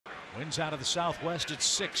Winds out of the southwest at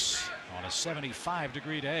 6 on a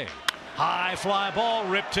 75-degree day. High fly ball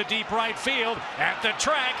ripped to deep right field. At the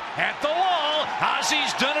track, at the wall.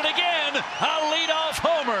 Ozzy's done it again. A leadoff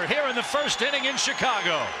homer here in the first inning in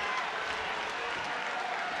Chicago.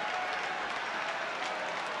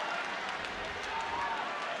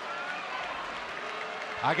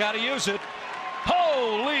 I got to use it.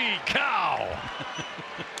 Holy cow.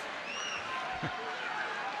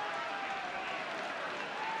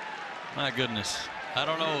 My goodness. I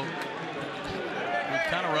don't know.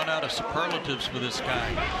 We've kind of run out of superlatives for this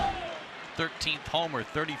guy. 13th homer,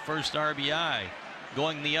 31st RBI,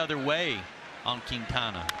 going the other way on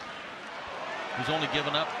Quintana, who's only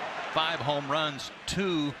given up 5 home runs,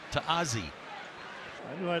 2 to Ozzy.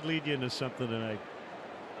 I knew I'd lead you into something that I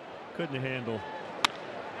couldn't handle.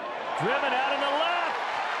 Driven out in the left.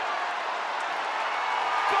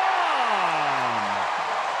 Gone.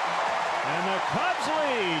 And the Cubs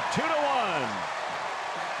lead 2-1.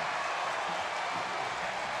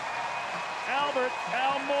 Albert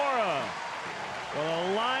Almora with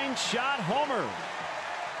a line shot homer.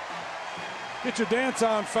 Get your dance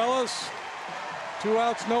on, fellas. 2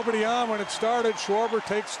 outs, nobody on when it started. Schwarber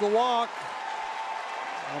takes the walk.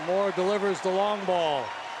 Almora delivers the long ball.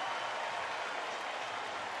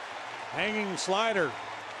 Hanging slider.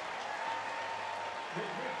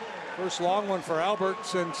 First long one for Albert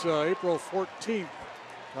since April 14th.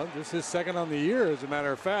 Well, this is his second on the year, as a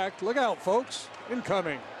matter of fact. Look out, folks.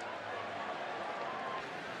 Incoming.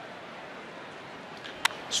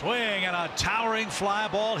 Swing and a towering fly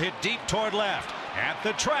ball hit deep toward left. At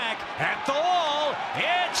the track, at the wall,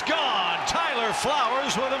 it's gone. Tyler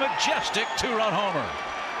Flowers with a majestic 2-run homer.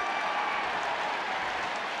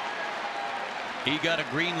 He got a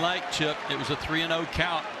green light, Chip. It was a 3-0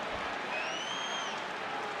 count.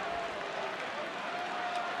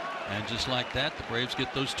 And just like that, the Braves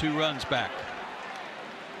get those 2 runs back.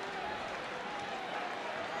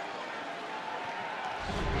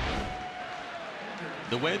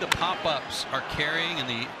 The way the pop-ups are carrying and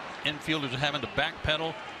the infielders are having to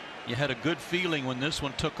backpedal, you had a good feeling when this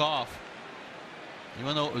one took off,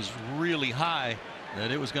 even though it was really high, that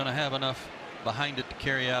it was going to have enough behind it to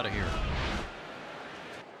carry out of here.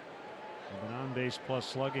 An on-base plus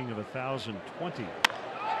slugging of 1,020. Drive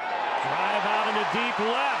out into deep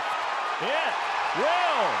left. It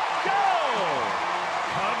will go.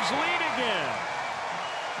 Cubs lead again.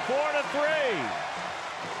 4-3.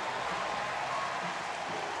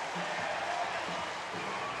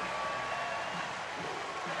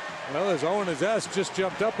 Well, his O and his S just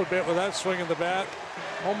jumped up a bit with that swing of the bat.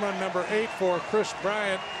 Home run number 8 for Chris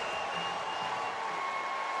Bryant.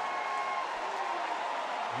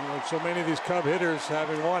 Like so many of these Cub hitters,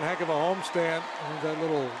 having one heck of a homestand, that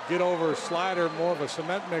little get-over slider, more of a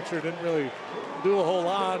cement mixer, didn't really do a whole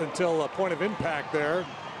lot until a point of impact there.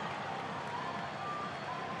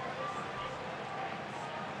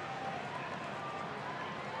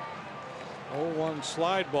 Oh, 1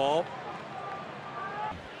 slide ball.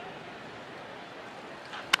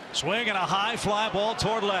 Swing and a high fly ball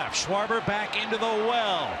toward left. Schwarber back into the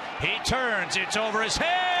well. He turns. It's over his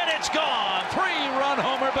head. It's gone. 3-run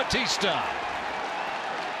homer, Bautista.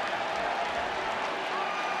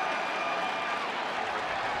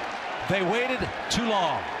 They waited too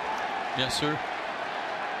long. Yes, sir.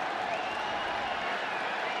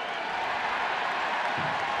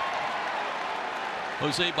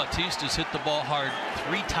 Jose Bautista's hit the ball hard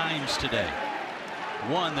 3 times today.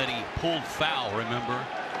 One that he pulled foul, remember?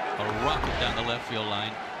 A rocket down the left field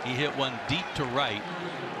line. He hit one deep to right,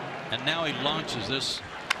 and now he launches this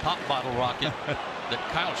pop bottle rocket that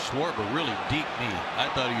Kyle Schwarber really deep knee. I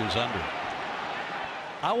thought he was under.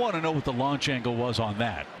 I want to know what the launch angle was on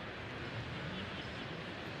that.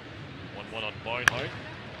 1-1 on Barnhart.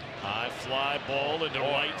 High fly ball into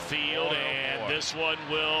right field, and this one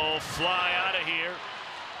will fly out of here.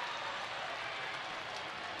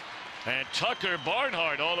 And Tucker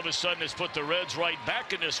Barnhart all of a sudden has put the Reds right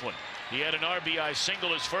back in this one. He had an RBI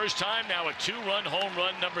single his first time, now a 2-run home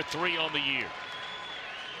run, number 3 on the year.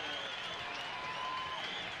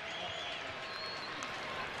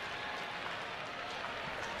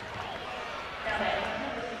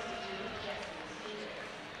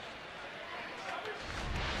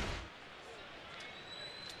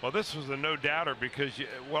 Well, this was a no-doubter because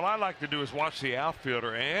what I like to do is watch the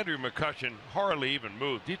outfielder. Andrew McCutchen hardly even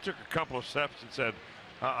moved. He took a couple of steps and said,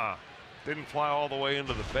 didn't fly all the way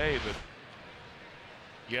into the bay, but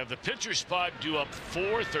you have the pitcher spot due up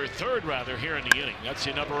 4th or 3rd rather here in the inning. That's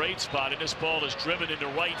the number 8 spot, and this ball is driven into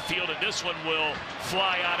right field, and this one will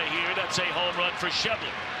fly out of here. That's a home run for Shevlin.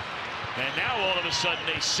 And now all of a sudden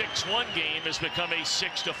a 6-1 game has become a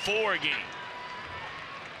 6-4 game.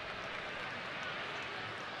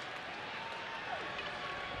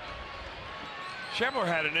 Schebler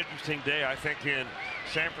had an interesting day, I think, in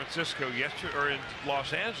San Francisco yesterday, or in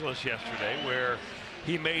Los Angeles yesterday, where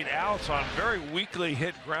he made outs on very weakly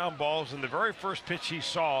hit ground balls in the very first pitch he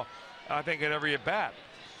saw, I think, at every at bat.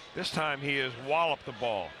 This time he has walloped the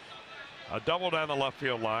ball. A double down the left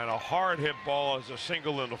field line, a hard hit ball as a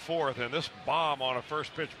single in the fourth, and this bomb on a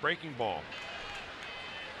first pitch breaking ball.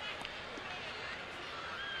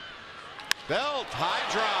 Belt,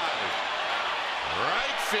 high drive,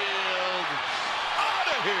 right field, out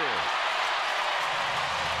of here.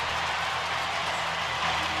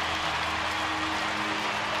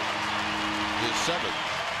 His seventh.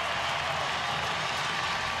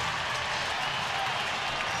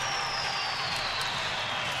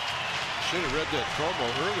 Should have read that promo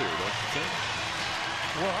earlier, don't you think?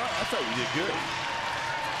 Well, I thought we did good.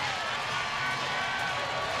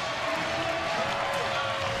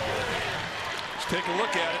 Let's take a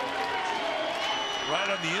look at it. Right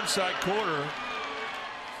on the inside corner.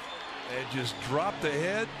 And just drop the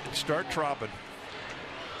head and start dropping.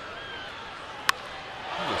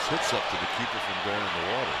 He just hits up to the keeper from going in the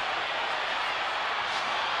water.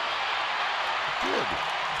 Good.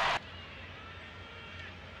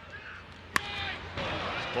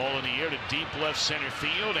 Ball in the air to deep left center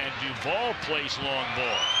field, and Duvall plays long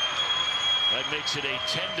ball. That makes it a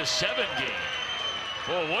 10-7 game.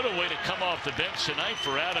 Boy, what a way to come off the bench tonight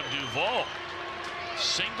for Adam Duvall.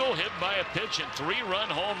 Single hit by a pitch and 3-run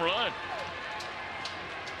home run.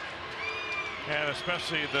 And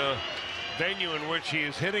especially the venue in which he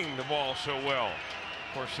is hitting the ball so well.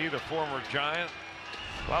 Of course, he, the former Giant,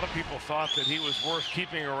 a lot of people thought that he was worth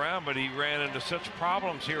keeping around, but he ran into such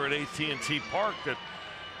problems here at AT&T Park that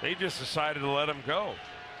they just decided to let him go.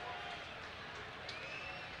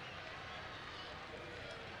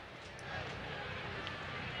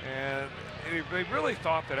 And they really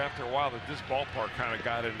thought that after a while that this ballpark kind of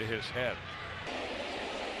got into his head.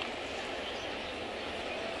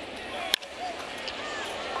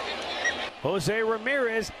 Jose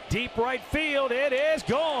Ramirez, deep right field. It is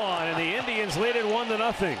gone, and the Indians lead it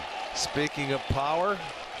 1-0. Speaking of power,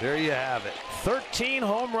 there you have it. 13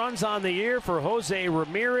 home runs on the year for Jose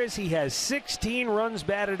Ramirez. He has 16 runs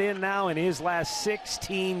batted in now in his last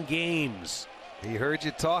 16 games. He heard you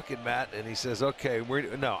talking, Matt, and he says, okay,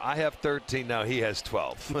 no, I have 13 now. He has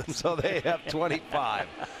 12. So they have 25.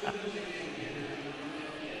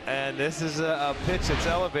 And this is a pitch that's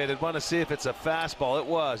elevated. Want to see if it's a fastball. It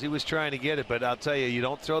was. He was trying to get it, but I'll tell you, you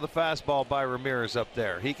don't throw the fastball by Ramirez up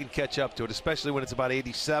there. He can catch up to it, especially when it's about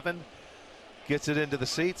 87. Gets it into the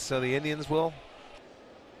seats, so the Indians will.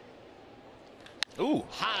 Ooh.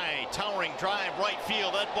 High, towering drive, right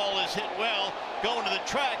field. That ball is hit well. Going to the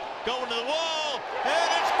track, going to the wall, and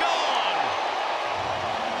it's gone.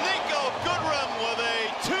 Nico Goodrum with a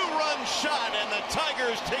 2-run shot, and the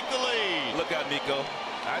Tigers take the lead. Look out, Nico.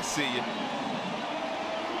 I see you.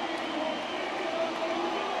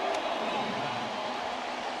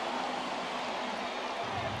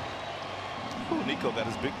 Ooh, Nico got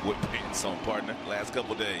his big boy pants on, partner, last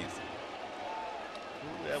couple days.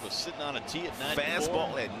 That was sitting on a tee at 94.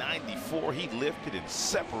 Fastball at 94. He lifted and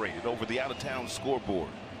separated over the out-of-town scoreboard.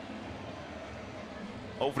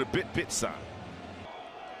 Over the bit sign.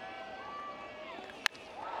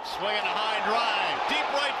 Swinging a high drive, deep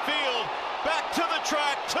right field, back to the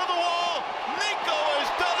track, to the wall. Nico has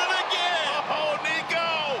done it again. Oh,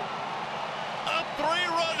 Nico! A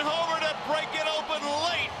 3-run homer to break it open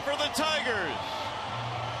late for the Tigers.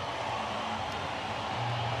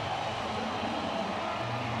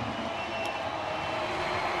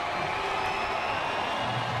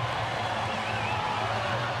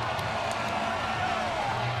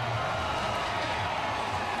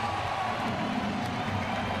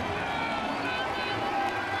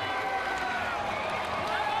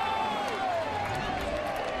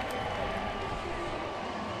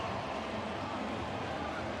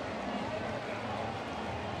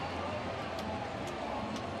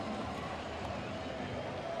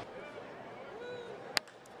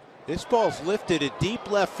 This ball's lifted at deep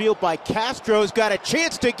left field by Castro's got a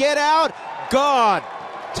chance to get out. Gone.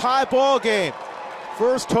 Tie ball game.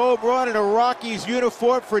 First home run in a Rockies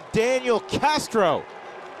uniform for Daniel Castro.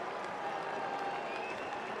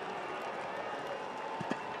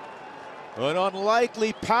 An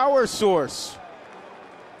unlikely power source.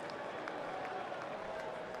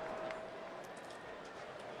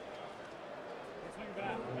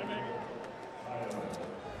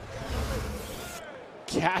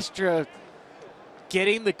 Castro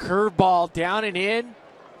getting the curveball down and in.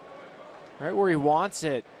 Right where he wants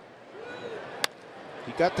it.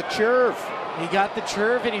 He got the churve. He got the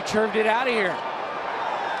churve, and he churved it out of here.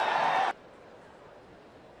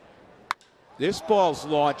 This ball's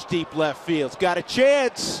launched deep left field. It's got a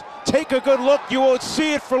chance. Take a good look. You won't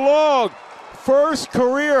see it for long. First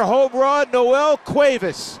career home run, Noel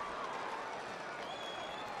Cuevas.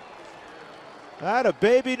 Atta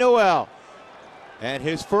baby Noel. And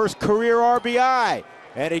his first career RBI.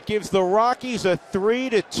 And it gives the Rockies a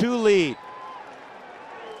 3-2 lead.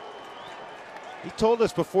 He told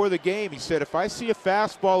us before the game, he said, if I see a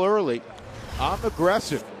fastball early, I'm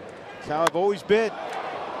aggressive. That's how I've always been.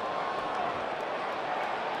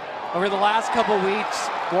 Over the last couple weeks,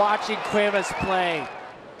 watching Cuevas play,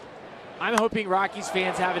 I'm hoping Rockies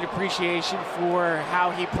fans have an appreciation for how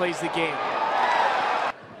he plays the game.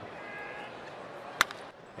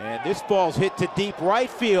 And this ball's hit to deep right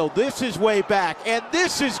field. This is way back, and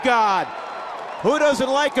this is gone. Who doesn't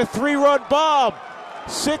like a 3-run bomb?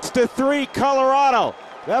 6-3 Colorado.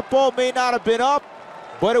 That ball may not have been up,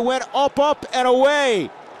 but it went up, and away.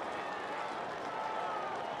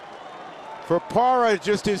 For Parra,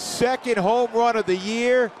 just his second home run of the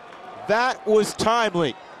year. That was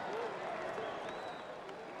timely.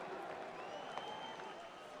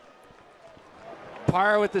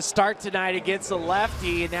 Parra with the start tonight against the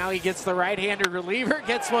lefty, and now he gets the right-handed reliever,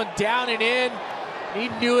 gets one down and in. He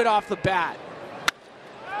knew it off the bat.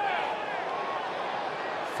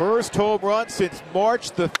 First home run since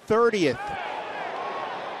March the 30th.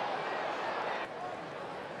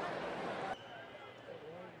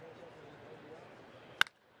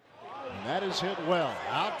 And that is hit well.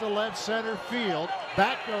 Out to left center field.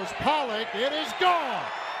 Back goes Pollock. It is gone.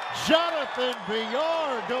 Jonathan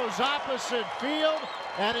Villar goes opposite field,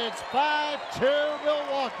 and it's 5-2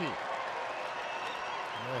 Milwaukee.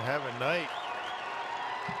 They have a night.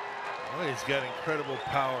 Oh, he's got incredible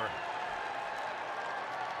power.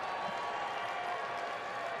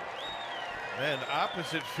 Man,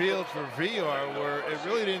 opposite field for Villar, where it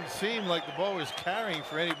really didn't seem like the ball was carrying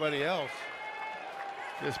for anybody else.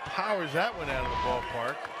 Just powers that one out of the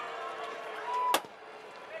ballpark.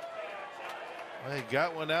 Well, he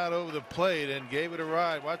got one out over the plate and gave it a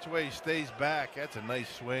ride. Watch the way he stays back. That's a nice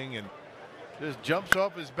swing, and just jumps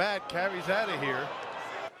off his bat, carries out of here.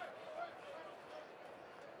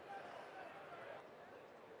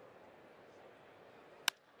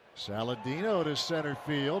 Saladino to center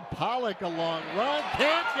field. Pollock a long run.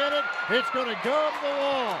 Can't get it. It's going to go to the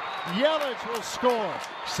wall. Yelich will score.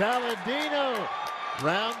 Saladino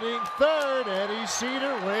rounding third. Eddie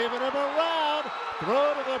Cedar waving him around.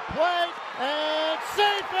 Throw to the plate. And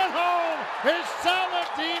safe at home is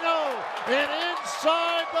Saladino. An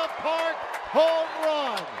inside the park home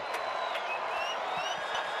run.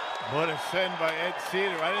 What a send by Ed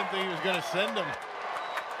Cedar. I didn't think he was going to send him.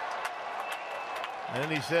 And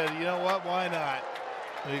he said, you know what, why not?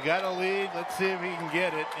 We got a lead, let's see if he can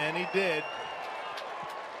get it, and he did.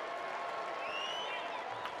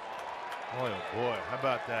 Boy, oh boy, how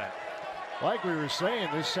about that? Like we were saying,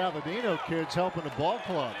 this Saladino kid's helping the ball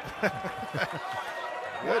club.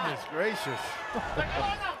 Goodness gracious.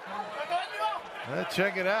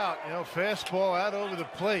 Check it out, you know, fastball out over the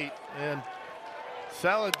plate, and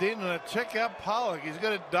Saladino, check out Pollock. He's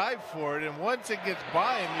going to dive for it, and once it gets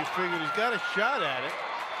by him, you figure he's got a shot at it.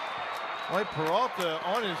 Like Peralta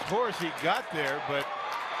on his horse, he got there, but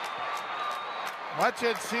watch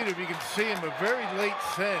Ed Cedar if you can see him. A very late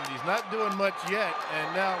send. He's not doing much yet,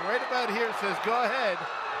 and now right about here it says go ahead.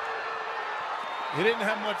 He didn't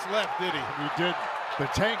have much left, did he? He did. The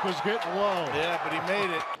tank was getting low. Yeah, but he made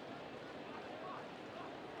it.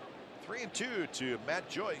 3-2 to Matt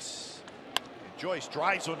Joyce. Joyce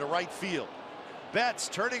drives one to right field. Betts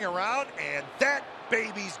turning around, and that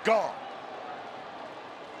baby's gone.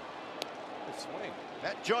 Good swing.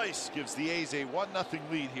 Matt Joyce gives the A's a 1-0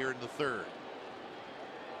 lead here in the third.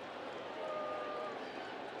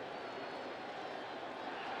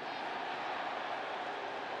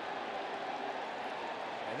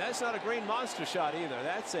 And that's not a green monster shot either.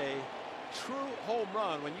 That's a true home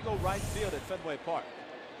run when you go right field at Fenway Park.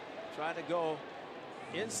 Trying to go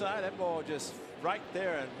inside, that ball just right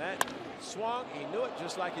there, and Matt swung. He knew it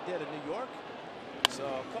just like he did in New York. So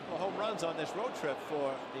a couple of home runs on this road trip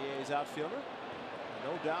for the A's outfielder.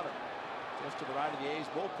 No doubter. Just to the right of the A's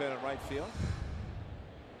bullpen in right field.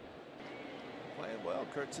 Playing well.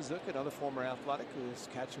 Kurt Suzuki, another former Athletic who is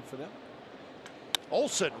catching for them.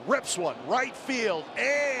 Olsen rips one right field,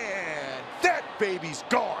 and that baby's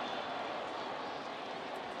gone.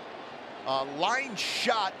 A line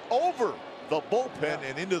shot over the bullpen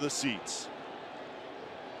and into the seats.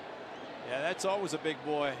 Yeah, that's always a big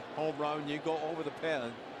boy home run when you go over the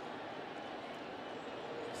pen.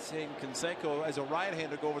 seeing Canseco as a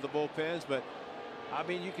right-hander go over the bullpens, but I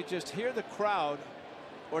mean, you could just hear the crowd,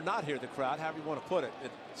 or not hear the crowd, however you want to put it.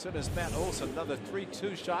 As soon as Matt Olson, another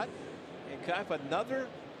 3-2 shot, and kind of another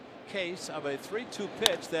case of a 3-2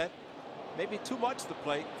 pitch that maybe too much to the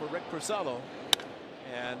plate for Rick Porcello.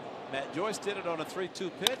 And Matt Joyce did it on a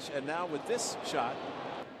 3-2 pitch, and now with this shot.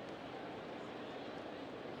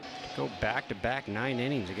 Go back-to-back 9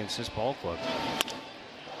 innings against this ball club.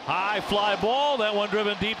 High fly ball, that one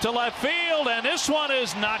driven deep to left field, and this one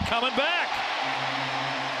is not coming back.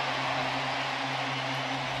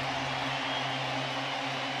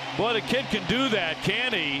 Boy, the kid can do that,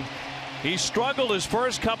 can he? He struggled his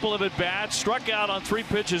first couple of at-bats, struck out on 3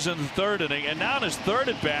 pitches in the 3rd inning, and now in his 3rd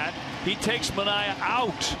at-bat, he takes Manaea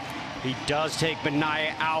out. He does take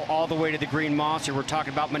Manaea out all the way to the Green Monster. We're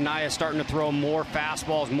talking about Manaea starting to throw more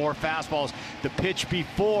fastballs. The pitch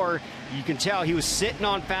before, you can tell he was sitting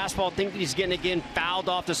on fastball, thinking he's getting again fouled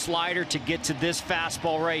off the slider to get to this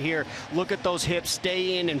fastball right here. Look at those hips,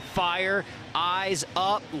 stay in and fire. Eyes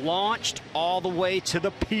up, launched all the way to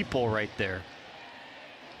the people right there.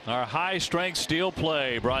 Our high-strength steel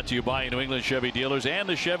play brought to you by New England Chevy dealers and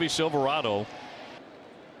the Chevy Silverado.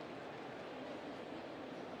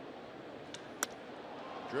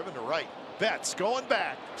 Driven to right. Betts going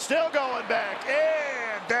back. Still going back.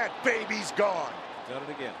 And that baby's gone. Done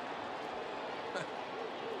it again.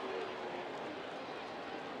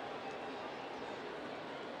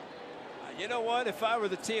 You know what? If I were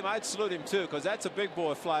the team, I'd salute him too, because that's a big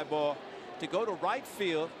boy fly ball. To go to right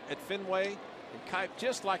field at Fenway and kite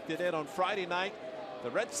just like they did on Friday night. The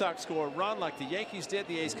Red Sox score a run like the Yankees did.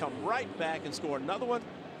 The A's come right back and score another one,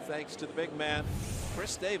 thanks to the big man,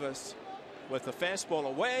 Chris Davis, with the fastball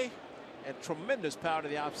away and tremendous power to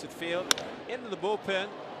the opposite field into the bullpen.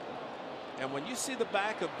 And when you see the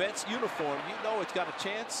back of Betts' uniform, you know it's got a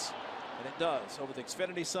chance, and it does, over the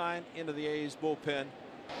Xfinity sign into the A's bullpen.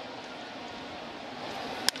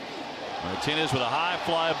 Martinez with a high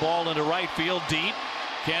fly ball into right field deep.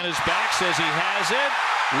 Ken is back, says he has it,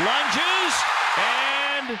 lunges,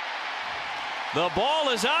 and the ball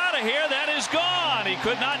is out of here. That is gone. He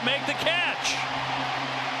could not make the catch.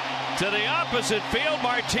 To the opposite field,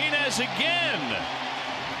 Martinez again.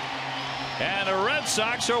 And the Red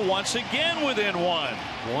Sox are once again within 1.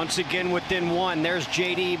 Once again within 1. There's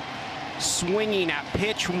JD swinging at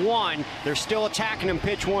pitch 1. They're still attacking him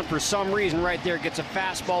pitch 1 for some reason right there. Gets a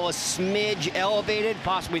fastball a smidge elevated,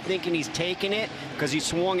 possibly thinking he's taking it because he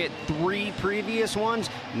swung at 3 previous ones.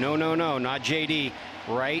 No, not JD.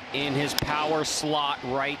 Right in his power slot,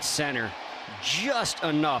 right center. Just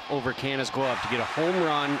enough over Canna's glove to get a home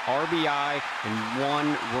run, RBI, and 1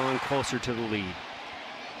 run closer to the lead.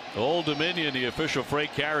 Old Dominion, the official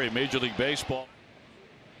freight carrier, Major League Baseball.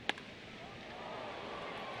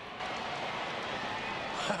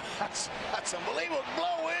 That's unbelievable.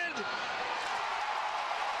 Blow in.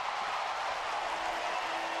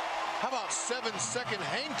 How about 7-second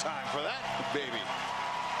hang time for that baby?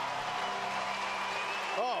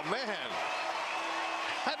 Oh, man.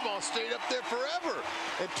 That ball stayed up there forever.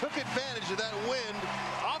 It took advantage of that wind.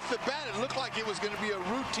 Off the bat, it looked like it was going to be a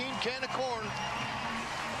routine can of corn.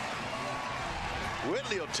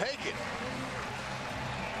 Whitley will take it.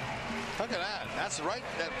 Look at that. That's right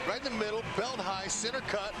in the middle, belt high, center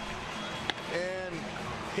cut, and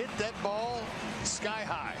hit that ball sky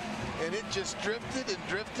high. And it just drifted and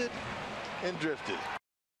drifted and drifted.